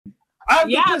drive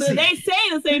the Yeah, pussy. but they say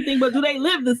the same thing, but do they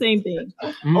live the same thing?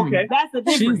 Okay. That's the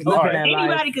difference. She's living that Anybody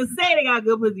life. can say they got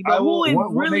good pussy, but who is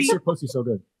What really? makes your pussy so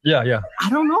good? Yeah. I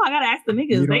don't know. I gotta ask the You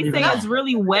niggas. don't They even say know. it's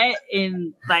really wet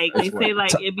and like they say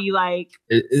like it be like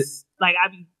like I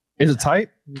be Is it tight?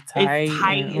 it's tight,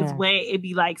 it's wet, it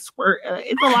be like squirt.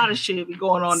 It's a lot of shit be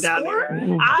going on down there.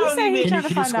 I don't even. Can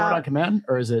you squirt on command,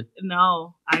 or is it?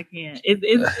 No, I can't.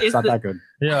 It's not that good.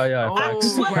 Yeah.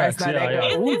 Facts. Oh, Facts. not that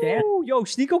Yeah. good. Ooh, damn. Ooh, yo,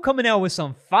 SNEAKO coming out with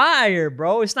some fire,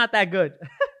 bro. It's not that good.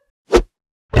 All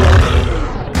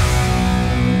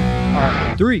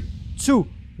right, 3, 2,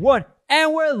 1,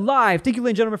 and we're live. Thank you,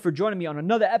 ladies and gentlemen, for joining me on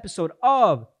another episode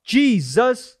of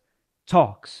Jesus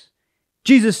Talks.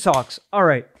 Jesus Talks. All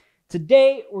right.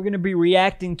 Today, we're going to be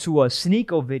reacting to a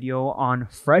SNEAKO video on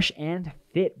Fresh and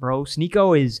Fit, bro.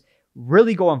 SNEAKO is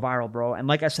really going viral, bro. And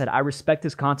like I said, I respect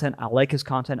his content. I like his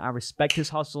content. I respect his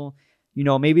hustle. You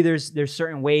know, maybe there's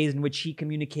certain ways in which he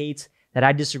communicates that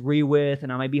I disagree with,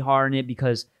 and I might be hard on it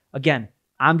because, again,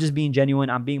 I'm just being genuine.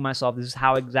 I'm being myself. This is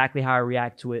exactly how I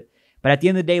react to it. But at the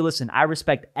end of the day, listen, I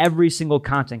respect every single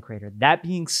content creator. That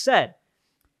being said,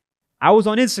 I was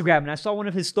on Instagram and I saw one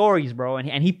of his stories, bro.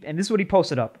 And this is what he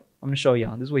posted up. I'm going to show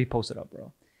y'all. This is what he posted up,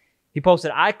 bro. He posted,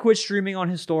 I quit streaming on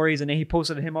his stories, and then he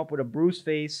posted him up with a bruised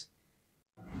face.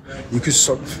 You could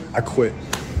suck. I quit.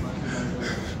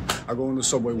 I go in the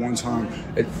subway one time.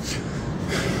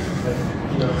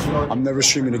 I'm never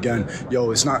streaming again.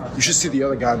 Yo, it's not. You should see the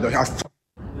other guy. Though.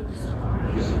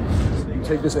 You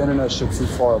take this internet shit too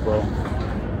far, bro.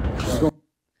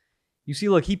 You see,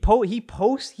 look, he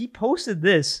posted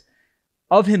this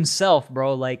of himself,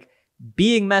 bro. Like,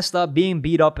 being messed up, being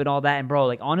beat up and all that. And bro,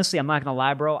 like, honestly, I'm not gonna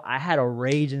lie, bro. I had a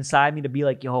rage inside me to be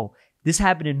like, yo, this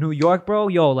happened in New York, bro.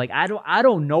 Yo, like, I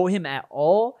don't know him at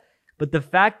all. But the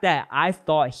fact that I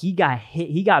thought he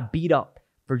got beat up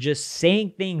for just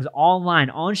saying things online,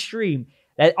 on stream,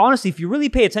 that honestly, if you really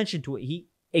pay attention to it,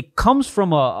 it comes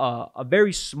from a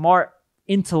very smart,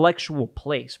 intellectual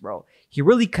place, bro. He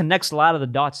really connects a lot of the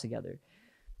dots together.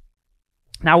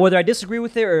 Now, whether I disagree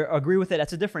with it or agree with it,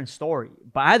 that's a different story.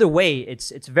 But either way,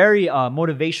 it's very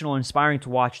motivational and inspiring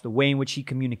to watch the way in which he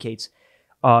communicates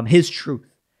his truth.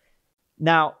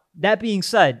 Now, that being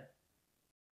said,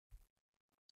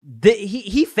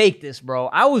 he faked this, bro.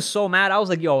 I was so mad. I was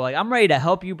like, yo, like, I'm ready to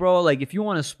help you, bro. Like, if you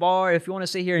want to spar, if you want to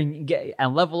sit here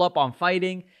and level up on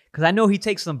fighting, because I know he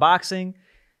takes some boxing.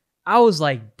 I was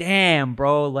like, damn,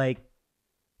 bro, like,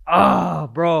 oh,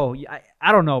 bro,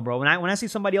 I don't know, bro. When I see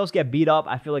somebody else get beat up,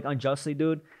 I feel like unjustly,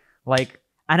 dude. Like,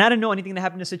 and I didn't know anything that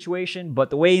happened in the situation, but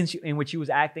the way in which he was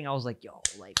acting, I was like, yo,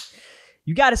 like,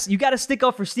 you gotta stick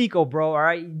up for SNEAKO, bro. All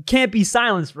right, you can't be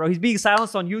silenced, bro. He's being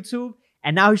silenced on YouTube,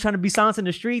 and now he's trying to be silenced in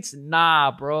the streets.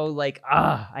 Nah, bro. Like,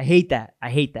 I hate that. I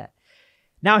hate that.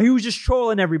 Now he was just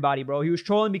trolling everybody, bro. He was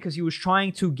trolling because he was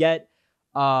trying to get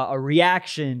a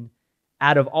reaction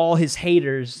out of all his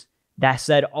haters that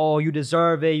said, oh, you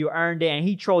deserve it, you earned it. And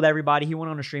he trolled everybody. He went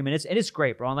on the stream, and it's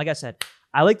great, bro. And like I said,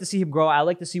 I like to see him grow. I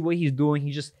like to see what he's doing.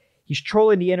 He's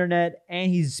trolling the internet,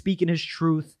 and he's speaking his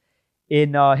truth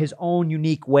in his own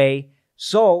unique way.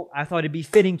 So I thought it'd be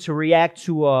fitting to react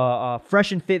to a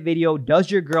Fresh and Fit video. Does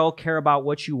your girl care about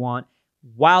what you want?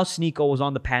 While SNEAKO was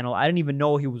on the panel. I didn't even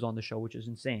know he was on the show, which is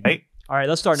insane. Hey. All right,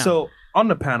 let's start now. So on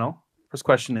the panel, first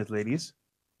question is, ladies,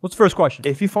 what's the first question?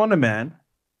 if you found a man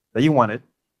that you wanted,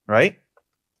 right?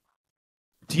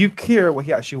 Do you care what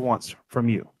he actually wants from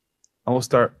you? And we'll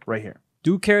start right here.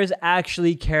 Do cares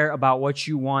actually care about what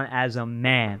you want as a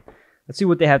man? Let's see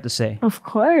what they have to say. Of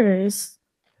course.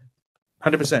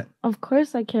 100%. Of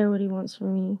course I care what he wants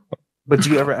from me. But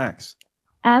do you ever ask?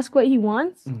 Ask what he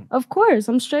wants? Of course.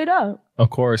 I'm straight up. Of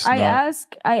course. I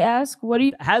ask, what do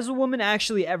you... Has a woman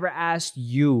actually ever asked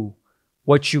you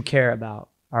what you care about?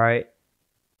 All right.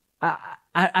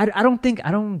 I don't think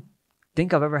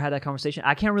I've ever had that conversation.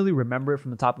 I can't really remember it from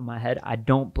the top of my head. I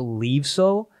don't believe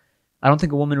so. I don't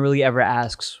think a woman really ever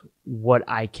asks what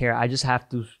I care. I just have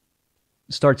to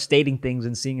start stating things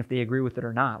and seeing if they agree with it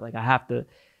or not. Like, I have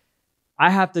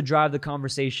to drive the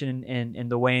conversation in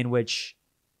the way in which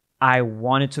I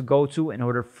want it to go to in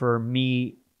order for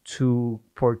me to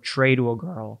portray to a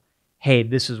girl, hey,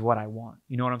 this is what I want.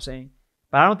 You know what I'm saying?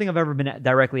 But I don't think I've ever been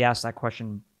directly asked that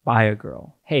question by a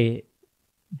girl. Hey,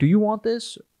 do you want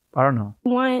this? I don't know.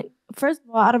 First of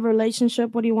all, out of a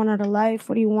relationship, what do you want out of life?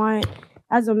 What do you want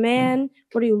as a man?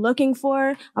 What are you looking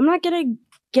for? I'm not going to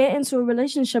get into a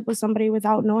relationship with somebody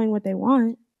without knowing what they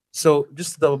want. So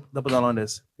just to double down on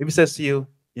this. If he says to you,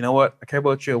 you know what? I care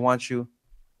about you. I want you.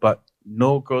 But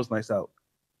no girls' nights out.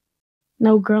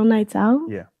 No girl nights out?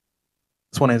 Yeah.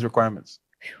 It's one of his requirements.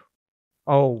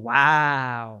 Oh,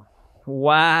 wow.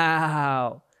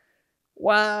 Wow.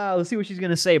 Wow, let's see what she's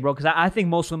gonna say, bro. Because I think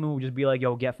most women would just be like,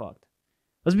 "Yo, get fucked."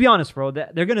 Let's be honest, bro.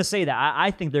 They're gonna say that. I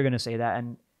think they're gonna say that,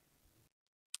 and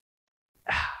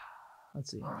let's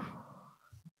see.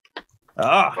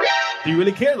 Do you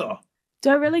really care though? Do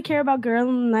I really care about girl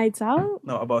nights out?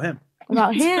 No, about him.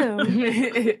 About him?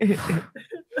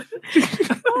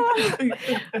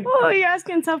 Oh, you're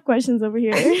asking tough questions over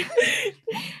here.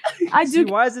 I do. See,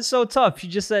 why is it so tough? She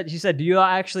said, "Do you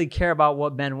actually care about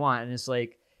what men want?" And it's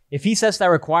like, if he sets that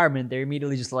requirement, they're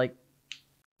immediately just like,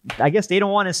 I guess they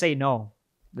don't want to say no.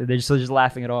 They're just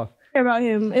laughing it off. Care about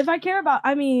him. If I care about,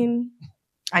 I mean,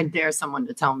 I dare someone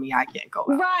to tell me I can't go out.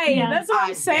 right? Yeah. That's what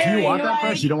I'm saying. Do you want that like,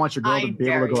 first? You don't want your girl I to be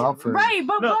able to go dare out for right?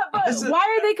 But this is why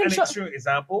are they an control? extreme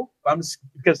example. I'm just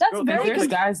because That's girls- very girls- There's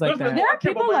guys like girls- that. There are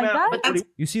people like that. But that's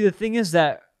You see, the thing is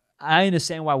that I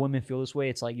understand why women feel this way.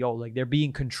 It's like, yo, like they're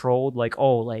being controlled. Like,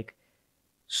 oh, like,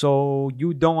 so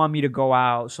you don't want me to go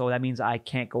out, so that means I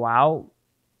can't go out.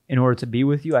 In order to be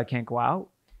with you, I can't go out.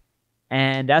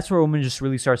 And that's where a woman just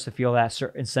really starts to feel that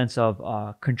certain sense of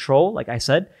control, like I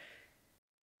said.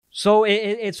 So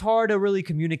it's hard to really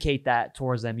communicate that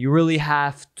towards them. You really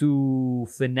have to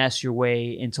finesse your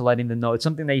way into letting them know. It's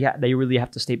something that you really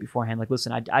have to state beforehand. Like,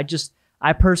 listen,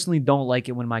 I personally don't like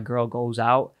it when my girl goes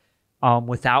out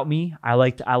without me. I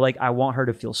want her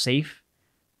to feel safe.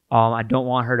 I don't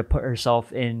want her to put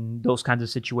herself in those kinds of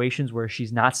situations where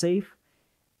she's not safe.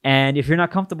 And if you're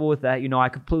not comfortable with that, I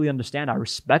completely understand. I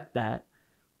respect that,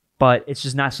 but it's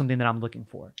just not something that I'm looking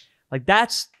for. Like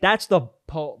that's the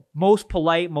most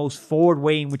polite, most forward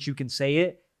way in which you can say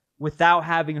it without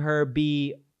having her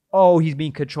be, oh, he's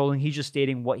being controlling. He's just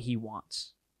stating what he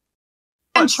wants.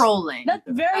 controlling. That's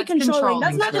very controlling.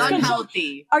 That's not just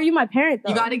unhealthy. Are you my parent though?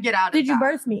 You got to get out of Did you that.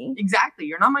 birth me? Exactly.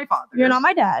 You're not my father. You're not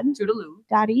my dad. Toodaloo.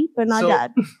 Daddy, but not So,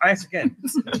 dad. I ask again.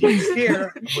 Do you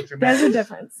care what your There's a man's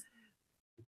difference.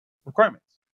 requirements?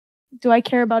 Do I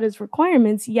care about his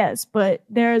requirements? Yes, but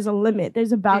there is a limit.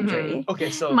 There's a boundary.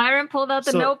 Okay, so Myron pulled out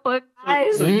the So- notebook.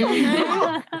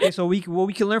 Okay, so what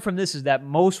we can learn from this is that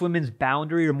most women's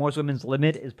boundary or most women's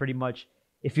limit is pretty much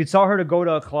if you tell her to go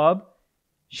to a club,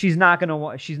 she's not gonna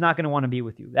want to be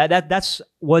with you. That's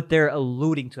what they're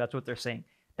alluding to. That's what they're saying.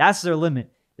 That's their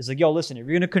limit. It's like, yo, listen, if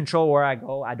you're gonna control where I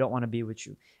go, I don't want to be with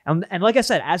you. And like I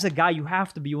said, as a guy, you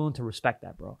have to be willing to respect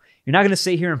that, bro. You're not gonna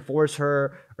sit here and force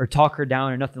her or talk her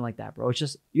down or nothing like that, bro. It's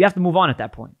just you have to move on at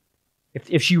that point.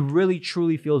 If she really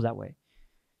truly feels that way.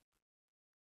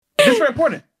 this is very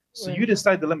important. So you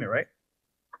decide the limit, right?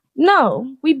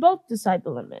 No, we both decide the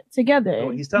limit together. No,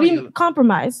 he's telling we you-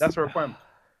 compromise. That's a requirement.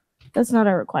 That's not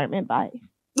a requirement. Bye.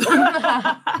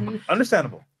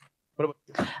 Understandable.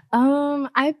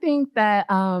 I think that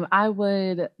I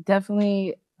would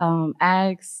definitely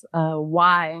ask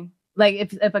why. Like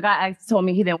if a guy told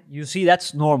me he didn't. You see,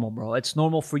 that's normal, bro. It's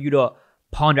normal for you to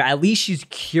ponder. At least she's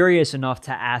curious enough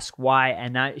to ask why,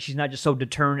 and she's not just so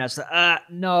determined as to,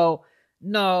 no,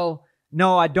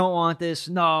 I don't want this.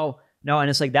 No. And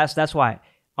it's like, that's why.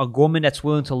 A woman that's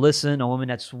willing to listen, a woman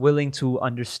that's willing to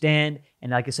understand.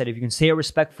 And like I said, if you can say it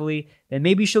respectfully, then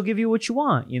maybe she'll give you what you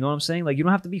want. You know what I'm saying? Like, you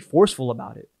don't have to be forceful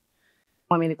about it.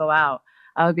 Want me to go out,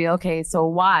 I would be okay. So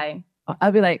why?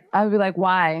 I'd be like,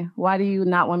 why? Why do you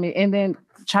not want me? And then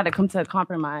try to come to a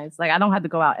compromise. Like I don't have to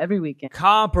go out every weekend.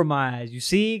 Compromise. You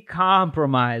see?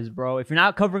 Compromise, bro. If you're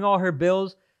not covering all her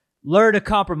bills, learn to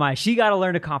compromise. She got to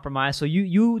learn to compromise. So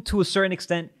you to a certain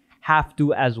extent have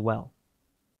to as well.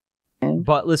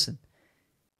 But listen,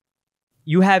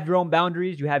 you have your own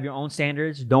boundaries. You have your own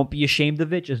standards. Don't be ashamed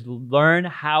of it. Just learn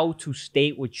how to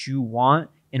state what you want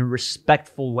in a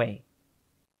respectful way.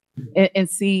 And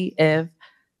see if,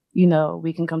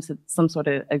 we can come to some sort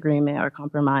of agreement or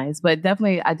compromise. But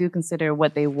definitely I do consider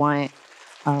what they want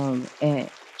and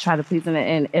try to please them.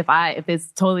 And if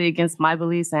it's totally against my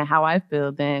beliefs and how I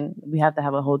feel, then we have to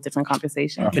have a whole different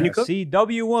conversation. Can you cook? See,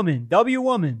 W woman.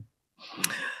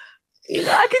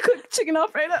 I could cook chicken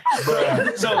Alfredo.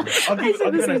 So I'll give you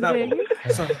an example.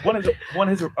 So one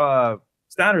of his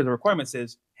standards or requirements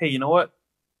is, hey, you know what?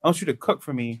 I want you to cook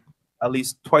for me at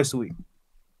least twice a week.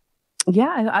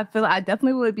 Yeah, I feel I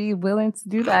definitely would be willing to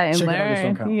do that and Chicken nuggets don't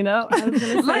learn. count. I was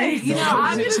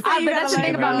gonna say, but that's the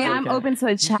thing about me. I'm open to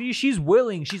a challenge. See, she's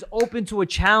willing. She's open to a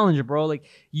challenge, bro. Like,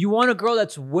 you want a girl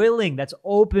that's willing, that's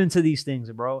open to these things,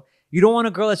 bro. You don't want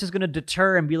a girl that's just going to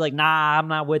deter and be like, nah, I'm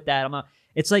not with that.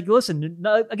 It's like, listen,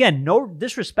 again, no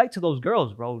disrespect to those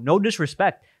girls, bro. No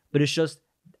disrespect. But it's just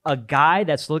a guy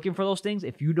that's looking for those things.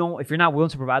 If you're not willing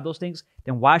to provide those things,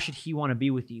 then why should he want to be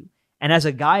with you? And as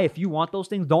a guy, if you want those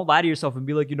things, don't lie to yourself and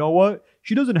be like, you know what?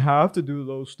 She doesn't have to do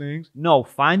those things. No,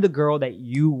 find the girl that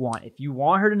you want. If you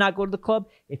want her to not go to the club,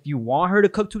 if you want her to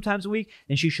cook 2 times a week,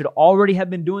 then she should already have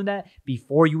been doing that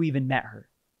before you even met her.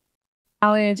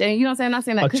 Challenge, and you know what I'm saying?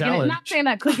 I'm not saying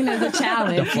that cooking is a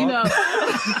challenge. You know,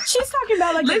 she's talking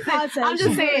about like the process. I'm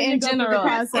just saying in general.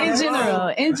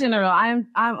 In general, I'm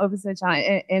open to a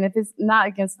challenge, and if it's not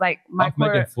against like my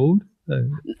core, making food.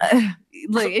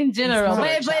 Look, in general,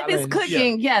 but if it's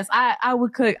cooking, yes, I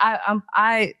would cook. I'm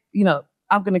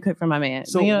gonna cook for my man.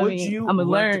 So you know would you I'm gonna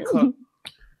learn to cook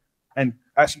and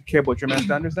actually care about your man's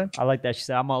standards then? I like that. She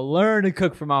said, I'm gonna learn to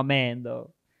cook for my man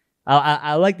though.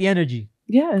 I like the energy.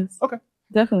 Yes. Okay.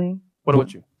 Definitely. What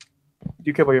about you? Do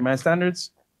you care about your man's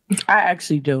standards? I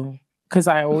actually do, because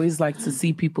I always like to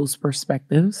see people's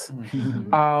perspectives.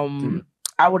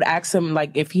 I would ask him,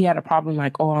 like, if he had a problem,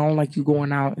 like, oh, I don't like you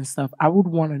going out and stuff. I would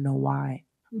want to know why.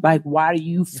 Like, why do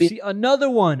you feel? See, another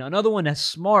one that's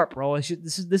smart, bro.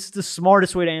 This is the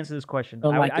smartest way to answer this question.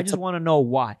 I just want to know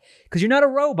why. Because you're not a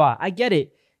robot. I get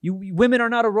it. You women are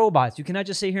not a robots. You cannot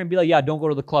just sit here and be like, yeah, don't go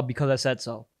to the club because I said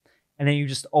so, and then you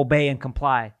just obey and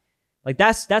comply. Like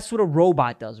that's what a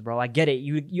robot does, bro. I get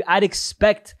it. I'd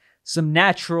expect some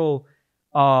natural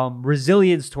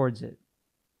resilience towards it.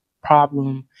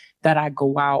 Problem that I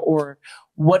go out, or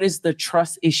what is the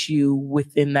trust issue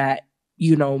within that,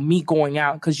 you know, me going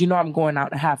out? Because, you know, I'm going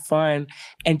out to have fun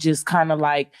and just kind of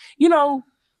like, you know,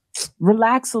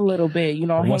 relax a little bit, you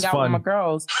know, hang out with my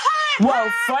girls.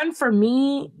 Well, fun for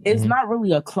me is not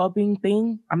really a clubbing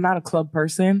thing. I'm not a club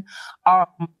person.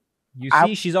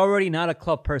 She's already not a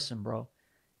club person, bro.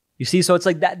 You see, so it's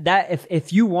like that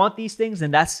if you want these things,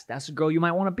 then that's a girl you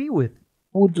might want to be with.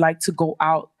 Would like to go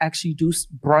out, actually do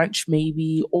brunch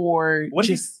maybe, or what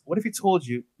if he told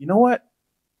you, you know what?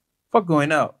 Fuck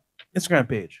going out. Instagram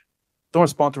page. Don't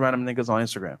respond to random niggas on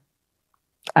Instagram.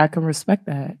 I can respect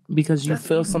that, because you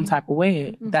feel some type of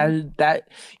way. That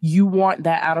you want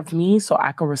that out of me, so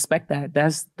I can respect that.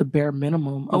 That's the bare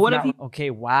minimum. Okay,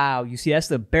 wow. You see, that's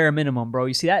the bare minimum, bro.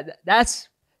 You see that's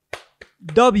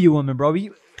W women, bro. We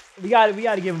got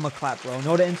to give them a clap, bro.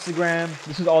 No to Instagram.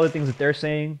 This is all the things that they're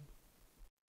saying.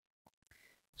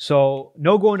 So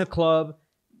no going to club,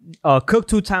 cook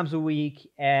 2 times a week,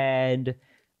 and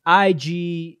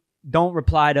IG, don't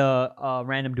reply to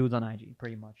random dudes on IG,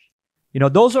 pretty much. You know,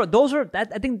 those are I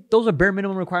think those are bare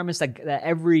minimum requirements that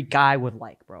every guy would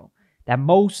like, bro. That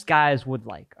most guys would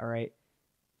like, all right?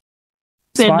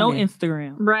 Said no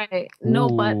Instagram. Right. No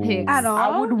butt pics. At all?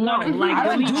 I would want to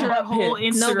delete your whole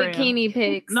Instagram. No bikini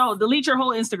pics. No, delete your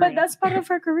whole Instagram. But that's part of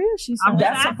her career, she said.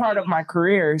 That's a part of my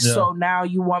career. Yeah. So now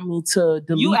you want me to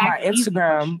delete my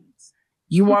Instagram.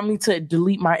 You want me to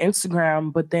delete my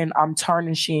Instagram, but then I'm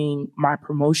tarnishing my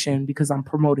promotion because I'm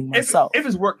promoting myself. If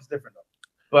his work is different, though.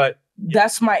 But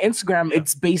that's my Instagram. Yeah.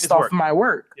 It's based off my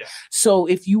work. Yeah. So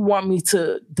if you want me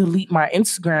to delete my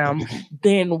Instagram,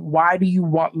 then why do you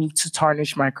want me to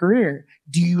tarnish my career?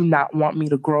 Do you not want me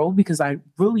to grow? Because I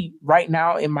really, right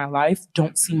now in my life,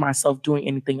 don't see myself doing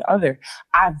anything other.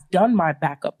 I've done my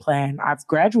backup plan. I've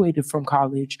graduated from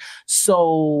college.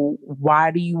 So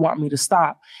why do you want me to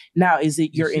stop? Now, is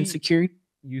it your insecurity?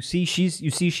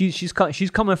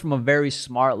 She's coming from a very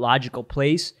smart, logical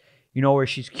place. You know, where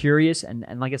she's curious, and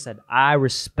like I said, I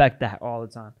respect that all the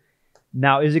time.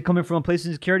 Now, is it coming from a place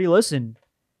of insecurity? Listen,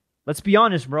 let's be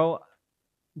honest, bro.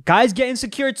 Guys get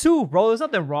insecure too, bro. There's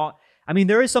nothing wrong. I mean,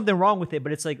 there is something wrong with it,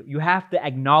 but it's like you have to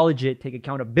acknowledge it, take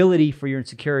accountability for your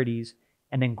insecurities,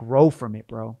 and then grow from it,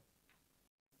 bro.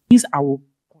 I will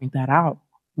point that out.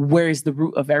 Where is the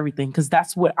root of everything? Because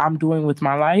that's what I'm doing with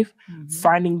my life,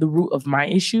 finding the root of my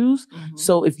issues.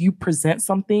 So if you present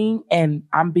something and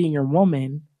I'm being your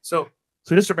woman. So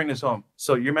just to bring this home,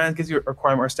 so your man gives you a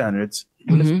requirement or standards.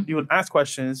 You would ask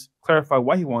questions, clarify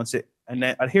why he wants it, and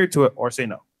then adhere to it or say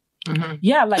no.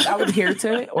 Yeah, like I would adhere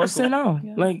to it or say no.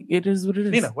 Yeah. Like it is what it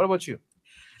is. Nina, what about you?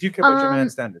 Do you care about your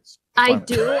man's standards? I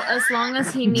do, as long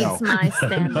as he meets my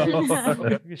standards.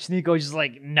 SNEAKO's just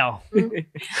like, no.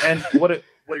 And what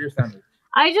are your standards?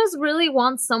 I just really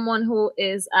want someone who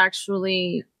is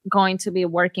actually going to be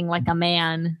working like a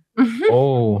man.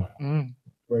 Oh.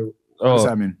 What does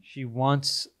that mean? She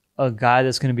wants a guy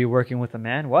that's going to be working with a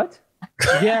man. What?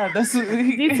 Yeah, that's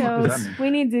details.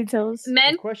 We need details.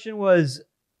 Men. The question was,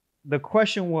 do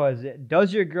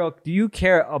you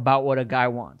care about what a guy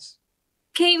wants?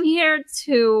 Came here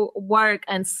to work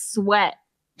and sweat.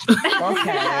 Okay. You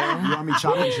want me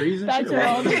chopping trees and shit?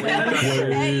 I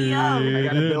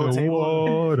gotta build a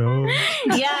table.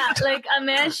 Yeah, like a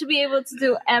man should be able to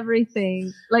do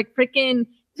everything. Like freaking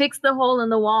fix the hole in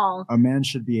the wall. A man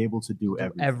should be able to do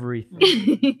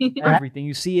everything. Everything.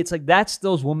 You see, it's like that's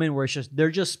those women where it's just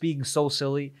they're just speaking so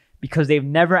silly because they've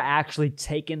never actually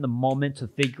taken the moment to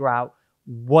figure out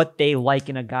what they like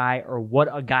in a guy or what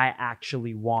a guy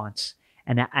actually wants.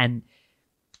 And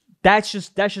that's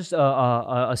just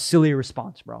a silly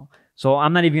response, bro. So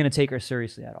I'm not even gonna take her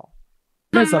seriously at all.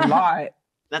 That's a lot.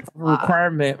 That's a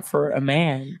requirement for a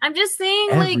man. I'm just saying,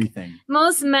 Everything. like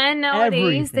most men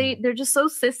nowadays, they're just so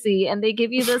sissy, and they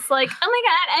give you this like, oh my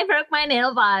god, I broke my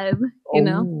nail vibe, you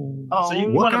know? Oh, So you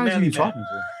What want a guys are manly you man. talking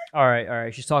to? All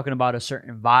right. She's talking about a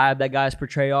certain vibe that guys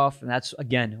portray off, and that's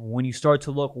again when you start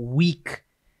to look weak,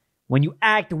 when you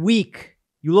act weak,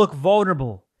 you look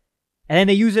vulnerable, and then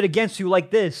they use it against you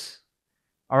like this.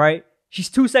 All right, she's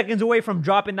 2 seconds away from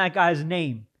dropping that guy's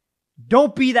name.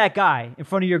 Don't be that guy in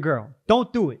front of your girl.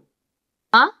 Don't do it.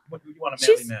 Huh? What, you want a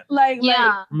manly She's man? like,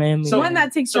 Manly. So- one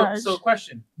that takes charge. So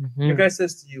question. Mhm. Your guy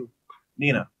says to you,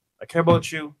 Nina, I care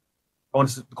about you. I want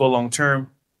us to go long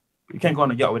term. You can't go on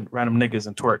a yacht with random niggas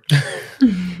and twerk.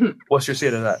 What's your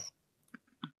say to that?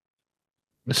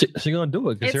 She gonna do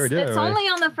it because you're there. It's right? only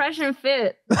on the Fresh and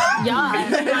Fit.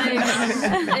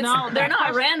 No, they're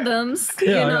not randoms. Yeah,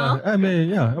 you know.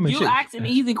 yeah. I mean, You shit. asking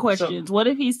easy questions. What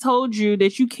if he's told you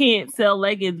that you can't sell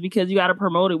leggings because you got to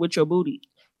promote it with your booty?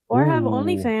 Or have Ooh.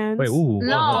 OnlyFans. Wait, ooh.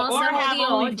 No, Or se have jodió,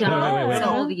 OnlyFans. ya. Wait. Se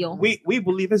jodió. We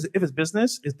believe if it's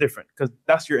business, it's different because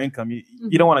that's your income.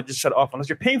 You don't want to just shut it off unless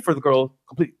you're paying for the girl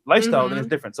complete lifestyle. Then it's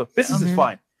different. So business is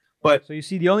fine. But So you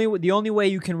see, the only way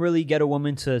you can really get a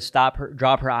woman to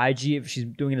drop her IG if she's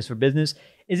doing this for business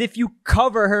is if you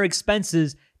cover her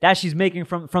expenses that she's making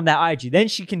from that IG. Then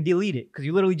she can delete it because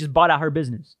you literally just bought out her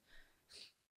business.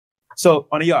 so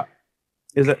on a yacht,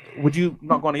 would you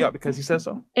not go on a yacht because he says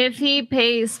so? If he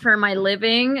pays for my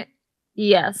living,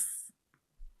 yes.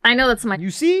 I know that's my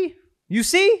You see?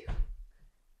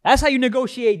 That's how you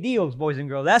negotiate deals, boys and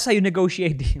girls. That's how you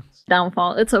negotiate deals.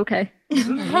 downfall. It's okay.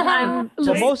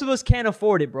 So most of us can't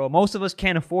afford it, bro. Most of us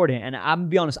can't afford it. And I'm gonna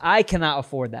be honest, I cannot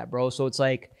afford that, bro. So it's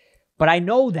like, but I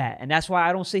know that. And that's why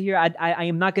I don't sit here. I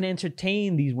am not going to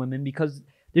entertain these women because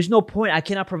there's no point. I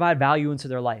cannot provide value into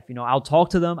their life. You know, I'll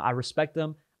talk to them. I respect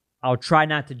them. I'll try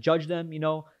not to judge them, you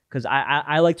know, because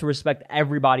I like to respect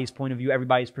everybody's point of view,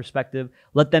 everybody's perspective.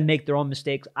 Let them make their own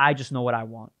mistakes. I just know what I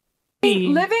want.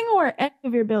 Living or any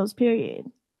of your bills, period.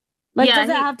 Like, Yeah, does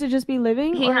it have to just be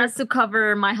living? He or- has to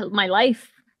cover my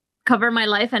life. Cover my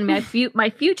life and my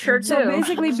future too. So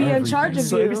basically be in charge of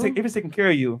So you. if it's taking care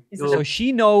of you, So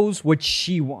she knows what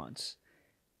she wants,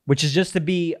 which is just to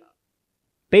be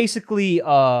basically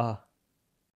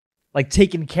like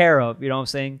taken care of, you know what I'm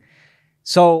saying?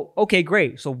 So, okay,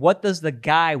 great. So what does the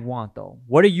guy want though?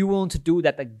 What are you willing to do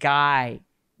that the guy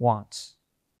wants?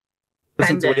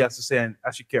 listen to what he has to say and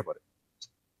actually care about it.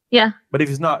 Yeah. But if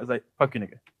he's not, it's like, fuck you,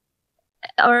 nigga.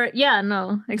 Or yeah,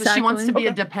 no, So exactly. she wants to be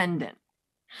a dependent.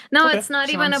 No, Okay. it's not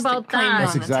She even wants to about claim that.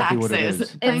 That's exactly what it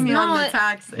is. Claim me on no, the it-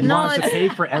 taxes. He No, wants to it's- pay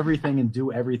for everything and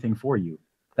do everything for you.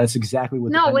 That's exactly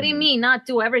what. No, what do dependent you is. mean? Not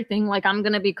do everything? Like I'm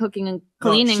gonna be cooking and No,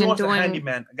 cleaning she and wants a doing.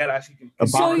 handyman. I gotta actually. A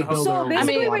So, bodybuilder so with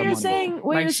basically, a what lot you're of money. saying,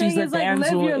 Like, is she's a like live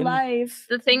damsel your in- life.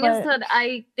 The thing is but- that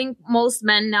I think most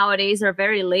men nowadays are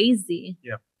very lazy.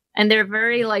 Yeah. And they're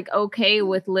very like okay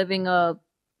with living a.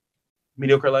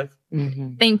 Mediocre life.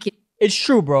 Thank you. It's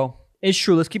true, bro. It's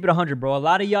true. Let's keep it 100, bro. A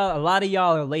lot of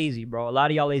y'all are lazy, bro. A lot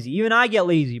of y'all lazy. Even I get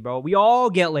lazy, bro. We all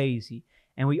get lazy.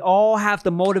 And we all have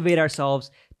to motivate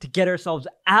ourselves to get ourselves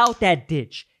out that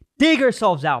ditch. Dig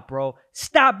ourselves out, bro.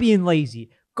 Stop being lazy.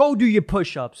 Go do your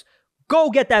push-ups. Go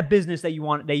get that business that you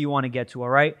want to get to, all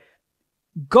right?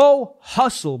 Go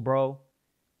hustle, bro.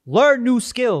 Learn new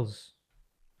skills.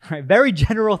 All right? Very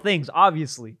general things,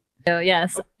 obviously. So,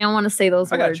 yes, I don't want to say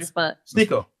those I got words, you. but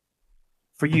SNEAKO,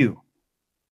 for you.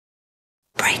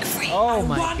 Oh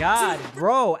my God,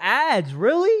 bro. Ads,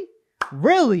 really?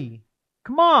 Really?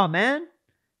 Come on, man.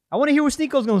 I want to hear what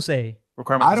SNEAKO's going to say.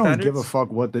 Requirements I and don't standards? give a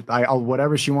fuck what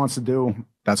whatever she wants to do.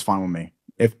 That's fine with me.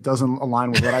 If it doesn't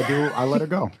align with what I do, I let her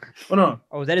go. Oh, no.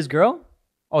 Oh, is that his girl?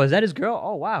 Oh, is that his girl?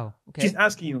 Oh, wow. Okay. She's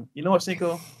asking you, you know what,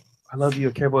 SNEAKO? I love you.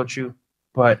 I care about you.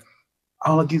 But I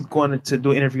don't like you going to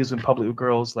do interviews in public with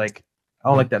girls. Like, I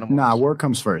don't like that no more. Nah, work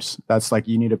comes first. That's like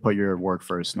you need to put your work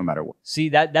first, no matter what. See,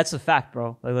 that's a fact,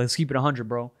 bro. Like, let's keep it 100,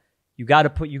 bro. You gotta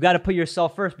put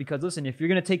yourself first because listen, if you're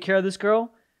gonna take care of this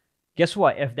girl, guess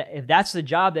what? If that's the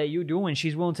job that you do and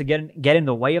she's willing to get in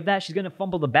the way of that, she's gonna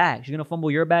fumble the bag. She's gonna fumble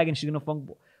your bag and she's gonna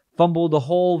fumble the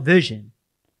whole vision.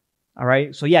 All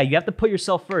right. So yeah, you have to put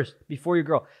yourself first before your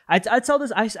girl. I tell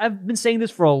this. I've been saying this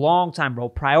for a long time, bro.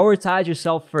 Prioritize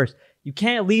yourself first. You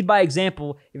can't lead by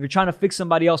example if you're trying to fix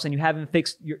somebody else and you haven't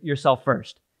fixed yourself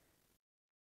first.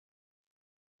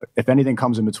 If anything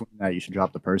comes in between that, you should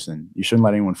drop the person. You shouldn't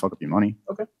let anyone fuck up your money.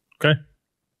 Okay.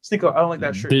 SNEAKO, I don't like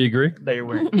that shirt. Do you agree? That you're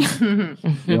wearing.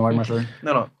 You don't like my shirt?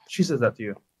 No. She says that to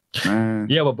you. Man.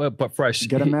 Yeah, but fresh.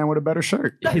 Get a man with a better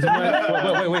shirt.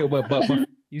 Wait.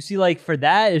 You see, like, for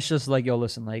that, it's just like, yo,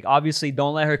 listen, like, obviously,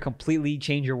 don't let her completely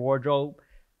change your wardrobe.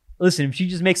 Listen, if she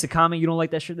just makes a comment, you don't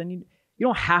like that shirt, then you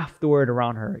don't have to wear it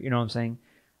around her. You know what I'm saying?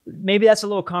 Maybe that's a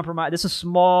little compromise. That's a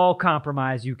small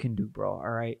compromise you can do, bro. All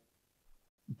right.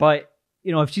 But,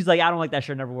 you know, if she's like, I don't like that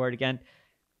shirt, never wear it again.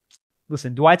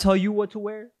 Listen, do I tell you what to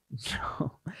wear?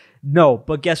 No.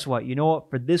 But guess what? You know what?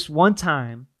 For this one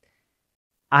time,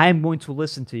 I am going to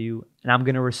listen to you and I'm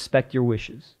going to respect your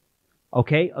wishes.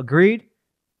 Okay? Agreed?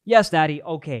 Yes, Daddy.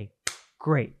 Okay.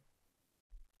 Great.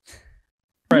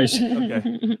 Fresh.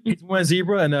 Okay. He's one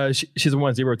zebra and she's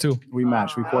one zebra too. We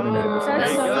match. We coordinated.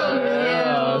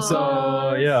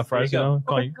 So yeah, fresh. What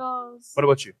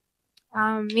about you?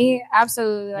 Me,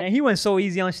 absolutely. Man, he went so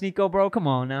easy on SNEAKO, bro. Come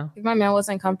on now. If my man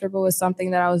wasn't comfortable with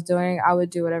something that I was doing, I would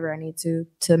do whatever I need to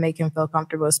make him feel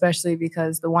comfortable, especially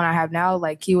because the one I have now,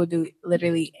 like, he would do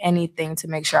literally anything to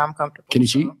make sure I'm comfortable. Can he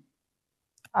cheat?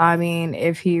 I mean,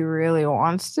 if he really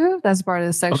wants to, that's part of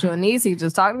the sexual needs. He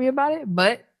just talked to me about it,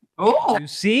 but you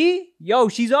see? Yo,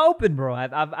 she's open, bro.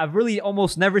 I've really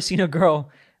almost never seen a girl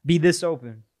be this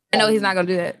open. I know he's not gonna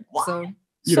do that.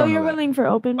 So you're willing for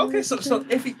open? Okay, so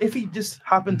if he just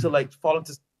happened to like fall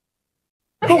into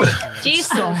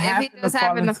Jesus, if he just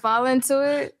happened to fall into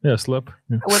it, slip.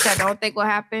 Yeah. which I don't think will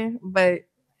happen, but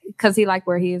because he like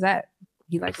where he is at,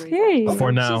 he like where he's at.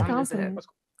 For now.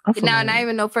 Now, not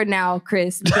even know for now,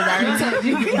 Chris, because I already told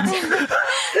you.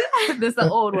 This is the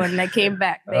old one that came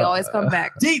back. They always come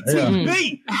back.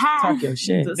 DTB. Talk your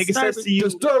shit. Nigga says to you,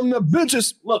 disturbing the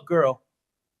bitches. Look, girl,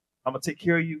 I'm gonna take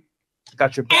care of you.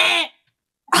 Got your back.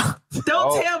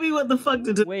 Don't tell me what the fuck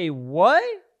to do. Wait, what?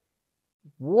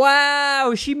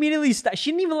 Wow, she immediately stopped.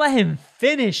 She didn't even let him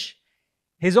finish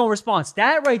his own response.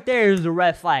 That right there is a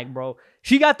red flag, bro.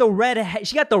 She got the red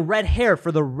hair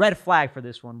for the red flag for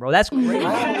this one, bro. That's crazy.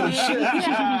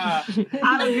 I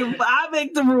don't give. I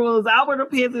make the rules. I wear the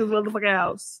pants in this motherfucking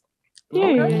house.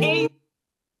 Okay.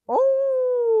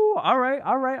 Oh, all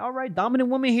right. Dominant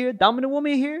woman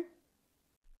here.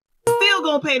 Still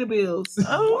gonna pay the bills. Or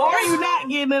you not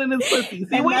getting none of this pussy.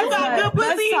 See, when you got good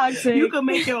pussy, you can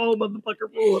make your own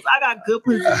motherfucking rules. I got good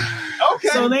pussy. Okay.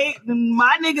 So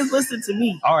my niggas listen to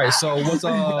me. All right. So what's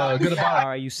good about it? All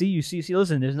right. You see.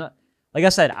 Listen, there's not. Like I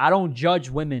said, I don't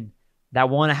judge women that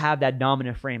want to have that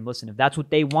dominant frame. Listen, if that's what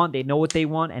they want, they know what they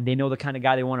want, and they know the kind of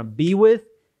guy they want to be with.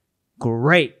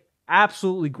 Great.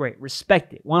 Absolutely great.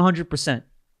 Respect it. 100%.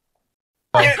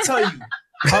 I can't tell you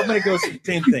how many girls say the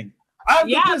same thing.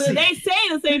 Yeah, but they say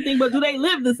the same thing, but do they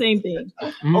live the same thing?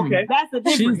 Okay. That's the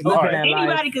difference.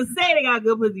 Anybody can say they got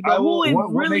good pussy, but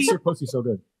what makes your pussy so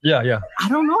good? Yeah. I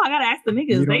don't know. I gotta ask the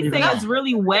niggas. They say it's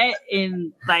really wet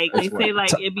and like they say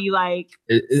like it'd be like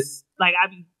like I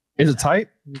be. Is it tight?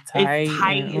 It's tight.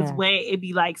 Yeah. It's wet. It'd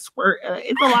be like squirt.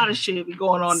 It's a lot of shit be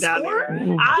going on down there.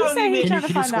 I don't even. Can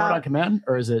you squirt on command,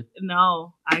 or is it?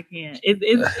 No, I can't.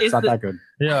 It's not that good.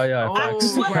 Yeah.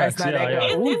 Facts.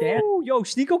 Yo,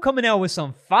 SNEAKO coming out with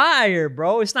some fire,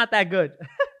 bro. It's not that good.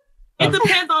 It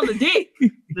depends on the dick.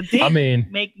 The dick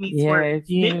make me squirt. If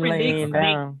you different dicks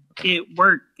make it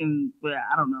work, and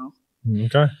I don't know.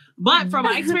 Okay. But from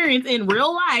my experience in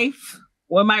real life,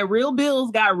 when my real bills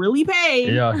got really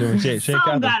paid,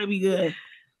 some gotta be good.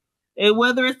 And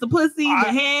whether it's the pussy,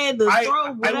 the head, the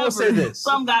throat, whatever, I will say this: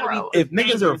 some gotta be. If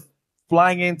niggas are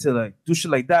flying in like do shit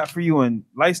like that for you and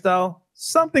lifestyle,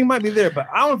 something might be there. But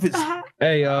I don't know if it's.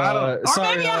 Hey, or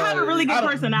maybe I have a really good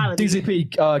personality.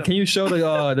 DZP, can you show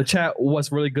the chat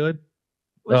what's really good,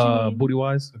 booty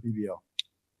wise? A BBL.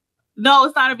 No,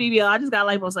 it's not a BBL. I just got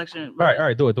liposuction. All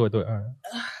right, do it. All right.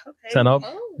 Okay. Stand up,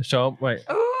 show up. Wait.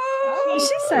 She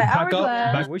said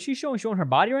hourglass. What's she showing? Showing her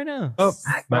body right now? Oh,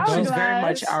 she's very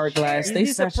much hourglass. They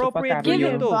snatch the fuck out of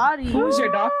you. Body. Who's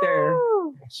your doctor?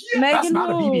 Megan not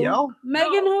a BBL.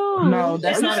 Megan who? No,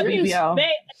 that's not a BBL.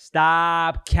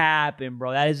 Stop capping,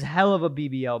 bro. That is hell of a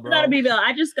BBL, bro. It's not a BBL.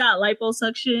 I just got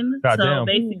liposuction. Goddamn.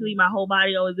 Basically my whole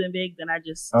body always been big. Then I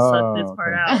just sucked this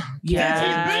part out.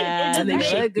 Yeah.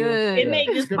 It made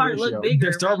this part look bigger.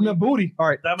 They're starving the booty. All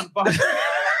right.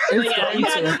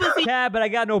 Cap, but I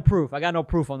got no proof. I got no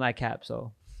proof on that cap,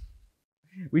 so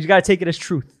we just gotta take it as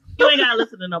truth. You ain't gotta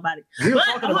listen to nobody. We were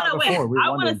talking about it before.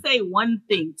 I want to say one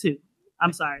thing too.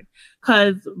 I'm sorry,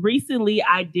 because recently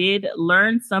I did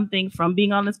learn something from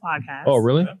being on this podcast. Oh,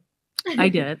 really? I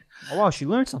did. Oh wow, she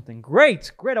learned something.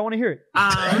 Great. I want to hear it.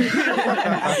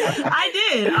 I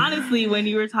did, honestly, when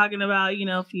you were talking about,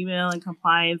 female and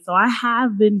compliance. So I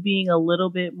have been being a little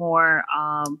bit more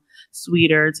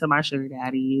sweeter to my sugar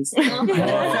daddies. More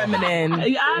feminine.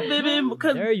 I've been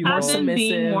because There you I've go. been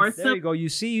being more There you go. You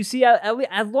see,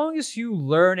 as long as you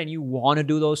learn and you want to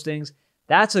do those things,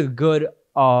 that's a good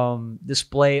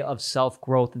display of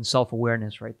self-growth and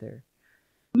self-awareness right there.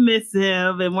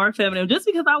 submissive and more feminine. Just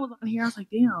because I was on here, I was like,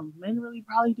 damn, men really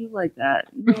probably do like that.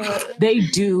 They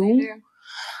do.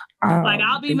 Like,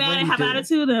 I'll be mad and have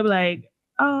attitude, and they'll be like,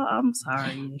 oh, I'm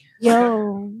sorry.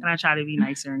 Yo. And I try to be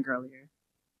nicer and girlier.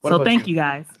 What So about thank you? you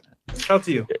guys. Shout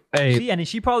to you. Hey, See, and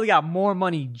she probably got more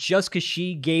money just because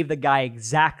she gave the guy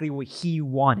exactly what he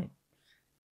wanted.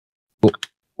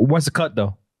 what's the cut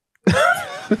though?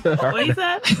 What you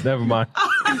said? Never mind.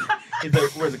 He's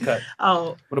like, where's the cut?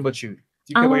 Oh. What about you? Do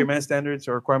you care about your man's standards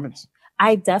or requirements?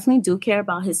 I definitely do care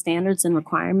about his standards and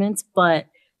requirements, but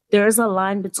there's a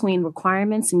line between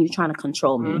requirements and you trying to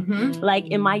control me. Mm-hmm. Like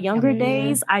in my younger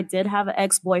days, I did have an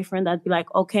ex-boyfriend that'd be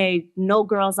like, okay, no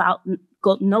girls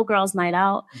night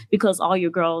out because all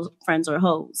your girlfriends are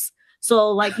hoes.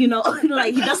 So like,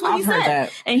 like that's what he said.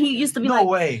 That. And he used to be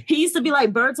He used to be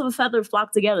like birds of a feather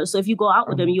flock together. So if you go out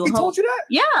with him, you'll He told you that?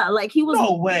 Yeah, like he was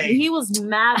No way. He was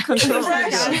mad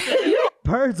controlling.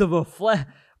 Birds of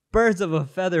a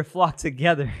feather flock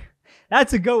together.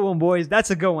 That's a good one, boys.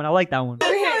 That's a good one. I like that one. So,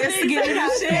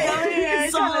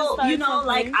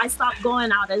 like I stopped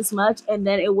going out as much, and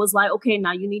then it was like, okay,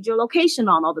 now you need your location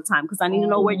on all the time because I need to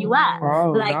know where you at.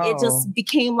 It just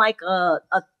became like a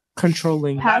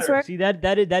controlling password. See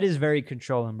that is very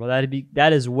controlling, bro.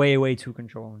 That is way too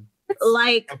controlling.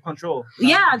 Like control.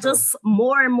 Yeah, just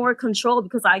more and more control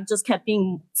because I just kept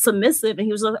being submissive, and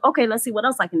he was like, okay, let's see what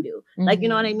else I can do. Like, you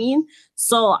know what I mean?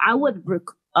 So I would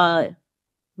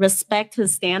respect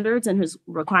his standards and his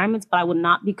requirements, but I would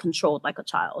not be controlled like a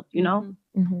child,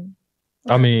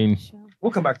 I mean,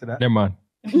 we'll come back to that. Never mind.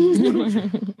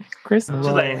 Chris, she's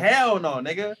like, hell no,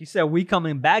 nigga. He said we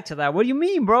coming back to that. What do you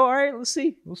mean, bro? All right, let's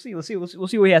see. We'll see what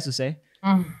he has to say.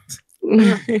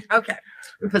 Okay,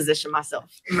 position myself.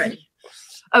 I'm ready.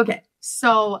 Okay,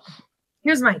 so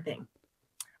here's my thing.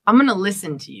 I'm gonna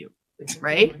listen to you,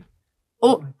 right?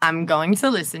 Oh, I'm going to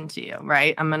listen to you,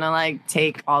 right? I'm gonna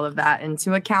take all of that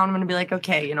into account. I'm gonna be like,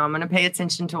 okay, I'm gonna pay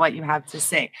attention to what you have to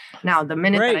say. Now, the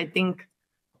minute that I think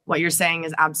what you're saying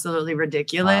is absolutely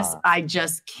ridiculous, I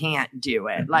just can't do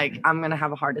it. I'm going to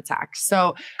have a heart attack.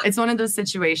 So it's one of those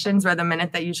situations where the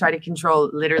minute that you try to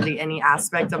control literally any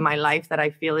aspect of my life that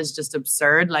I feel is just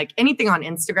absurd, like anything on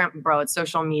Instagram, bro, it's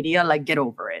social media, get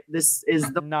over it. This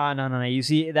is the... No. You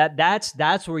see,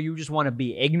 that's where you just want to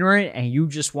be ignorant and you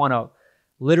just want to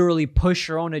literally push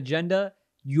your own agenda.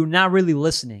 You're not really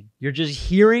listening. You're just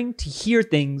hearing to hear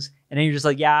things. And then you're just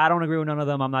like, yeah, I don't agree with none of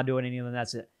them. I'm not doing any of them.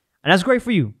 That's it. And that's great for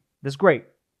you. That's great.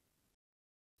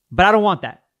 But I don't want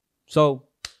that. So,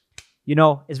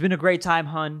 it's been a great time,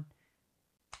 hun.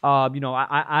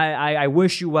 I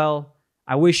wish you well.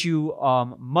 I wish you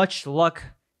much luck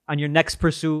on your next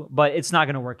pursuit, but it's not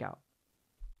going to work out.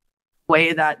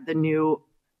 Way that the new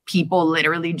people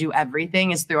literally do everything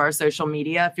is through our social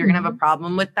media. If you're going to have a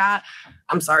problem with that,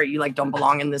 I'm sorry, you don't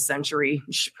belong in this century.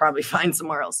 You should probably find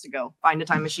somewhere else to go. Find a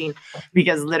time machine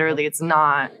because literally that's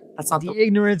not the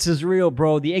ignorance is real,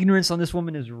 bro. The ignorance on this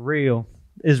woman is real.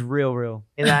 Is real.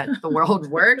 That the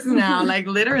world works now.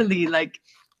 Literally,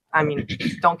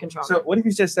 don't control me. So what if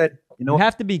you just said, you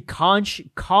have to be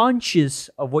conscious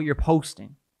of what you're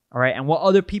posting, all right? And what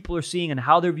other people are seeing and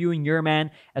how they're viewing your man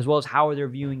as well as how they're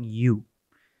viewing you.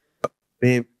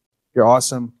 Babe, you're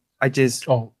awesome. I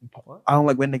don't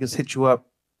like when niggas hit you up.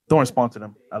 Don't respond to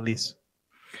them, at least.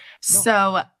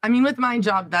 So, with my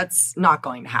job, that's not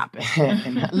going to happen.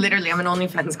 Literally, I'm an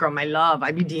OnlyFans girl. My love.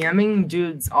 I be DMing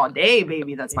dudes all day,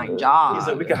 baby. That's my job. He's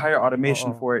like, we can hire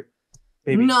automation for it.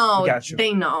 Baby, no, we got you.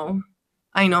 They know.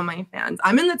 I know my fans.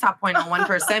 I'm in the top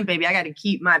 0.01%, baby. I got to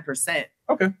keep my percent.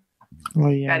 Okay.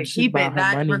 Well, yeah, gotta keep it.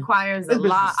 That requires a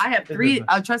lot. I have three.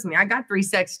 Trust me, I got 3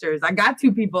 sexters. I got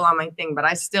 2 people on my thing, but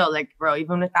I still bro.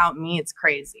 Even without me, it's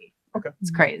crazy. Okay, it's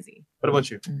crazy. What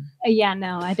about you? Yeah,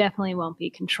 no, I definitely won't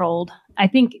be controlled. I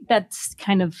think that's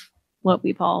kind of what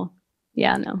we've all.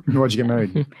 Yeah, no. Why'd you get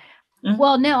married?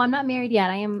 Well, no, I'm not married yet.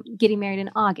 I am getting married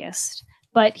in August.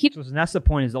 But and that's the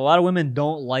point, is a lot of women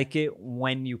don't like it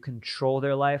when you control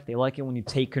their life. They like it when you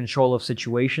take control of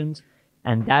situations.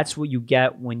 And that's what you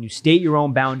get when you state your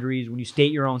own boundaries, when you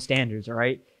state your own standards, all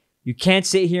right? You can't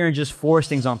sit here and just force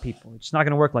things on people. It's not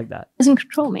going to work like that. He doesn't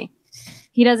control me.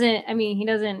 He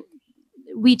doesn't,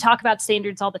 we talk about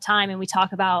standards all the time and we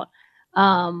talk about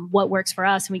what works for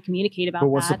us, and we communicate about But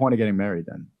what's that. the point of getting married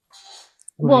then?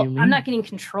 Well, I'm not getting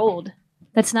controlled.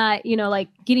 That's not, like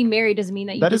getting married doesn't mean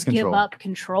that you That just is give control. up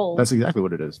control. That's exactly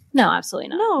what it is. No, absolutely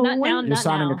not. No, not now. You're Not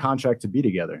signing now. a contract to be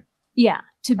together. Yeah,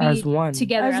 to be As one.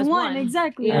 together as one.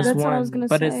 Exactly. Yeah. That's what I was gonna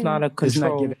But say. it's not a Isn't that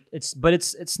control. giving-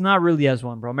 It's not really as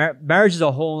one, bro. Marriage is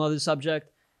a whole other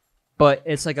subject, but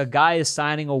it's like a guy is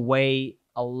signing away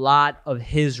a lot of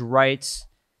his rights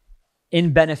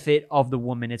in benefit of the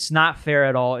woman. It's not fair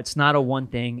at all. It's not a one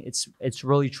thing. It's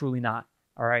really truly not.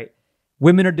 All right.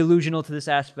 Women are delusional to this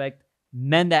aspect.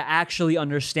 Men that actually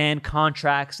understand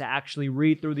contracts, that actually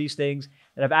read through these things,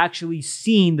 that have actually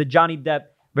seen the Johnny Depp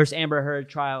versus Amber Heard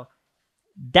trial,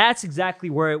 that's exactly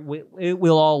where it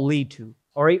will all lead to,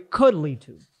 or it could lead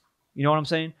to. You know what I'm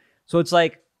saying? So it's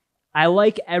like, I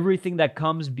like everything that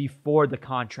comes before the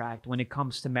contract when it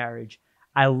comes to marriage.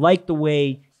 I like the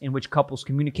way in which couples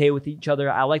communicate with each other.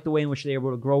 I like the way in which they're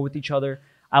able to grow with each other.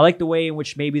 I like the way in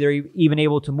which maybe they're even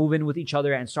able to move in with each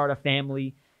other and start a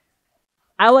family.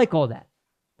 I like all that.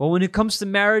 But when it comes to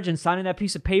marriage and signing that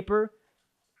piece of paper,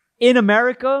 in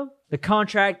America, the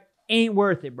contract ain't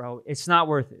worth it, bro. It's not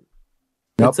worth it.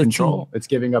 It's control. It's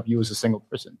giving up you as a single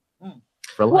person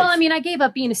for life. Well, I mean, I gave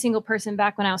up being a single person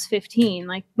back when I was 15.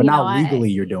 Like, But you now know,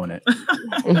 legally you're doing it.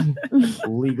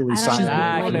 Legally I signing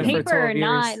don't know, it. like paper or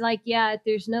not, like, yeah,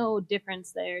 there's no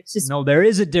difference there. It's just No, there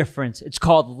is a difference. It's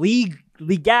called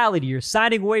legality. You're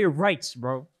signing away your rights,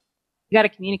 bro. you got to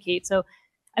communicate. So,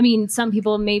 I mean, some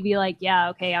people may be like, yeah,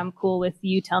 okay, I'm cool with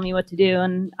you telling me what to do,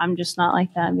 and I'm just not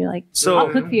like that. I'd be like, So, I'll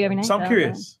cook for you every night. So I'm though,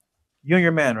 curious. You and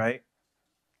your man, right?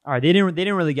 All right, they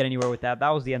didn't really get anywhere with that. That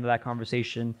was the end of that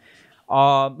conversation.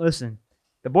 Listen,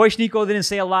 the boy SNEAKO didn't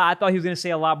say a lot. I thought he was gonna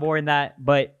say a lot more in that,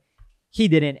 but he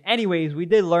didn't. Anyways, we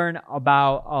did learn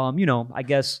about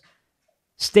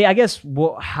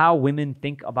how women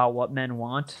think about what men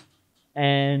want.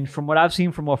 And from what I've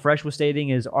seen from what Fresh was stating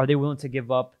is, are they willing to give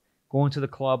up going to the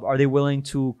club? Are they willing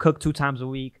to cook 2 times a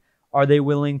week? Are they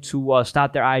willing to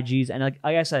stop their IGs? And like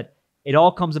I said, it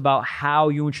all comes about how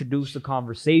you introduce the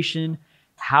conversation,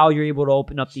 how you're able to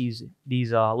open up these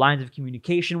lines of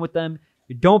communication with them.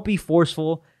 Don't be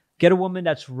forceful. Get a woman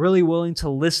that's really willing to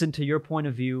listen to your point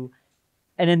of view.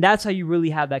 And then that's how you really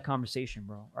have that conversation,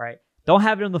 bro. All right. Don't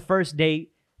have it on the first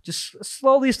date. Just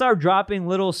slowly start dropping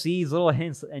little seeds, little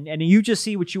hints. And you just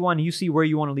see what you want. And you see where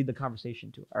you want to lead the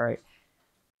conversation to. All right.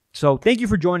 So thank you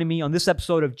for joining me on this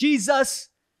episode of Jesus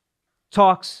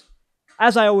Talks.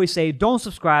 As I always say, don't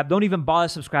subscribe. Don't even bother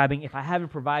subscribing if I haven't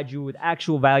provided you with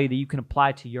actual value that you can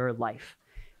apply to your life.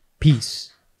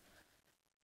 Peace.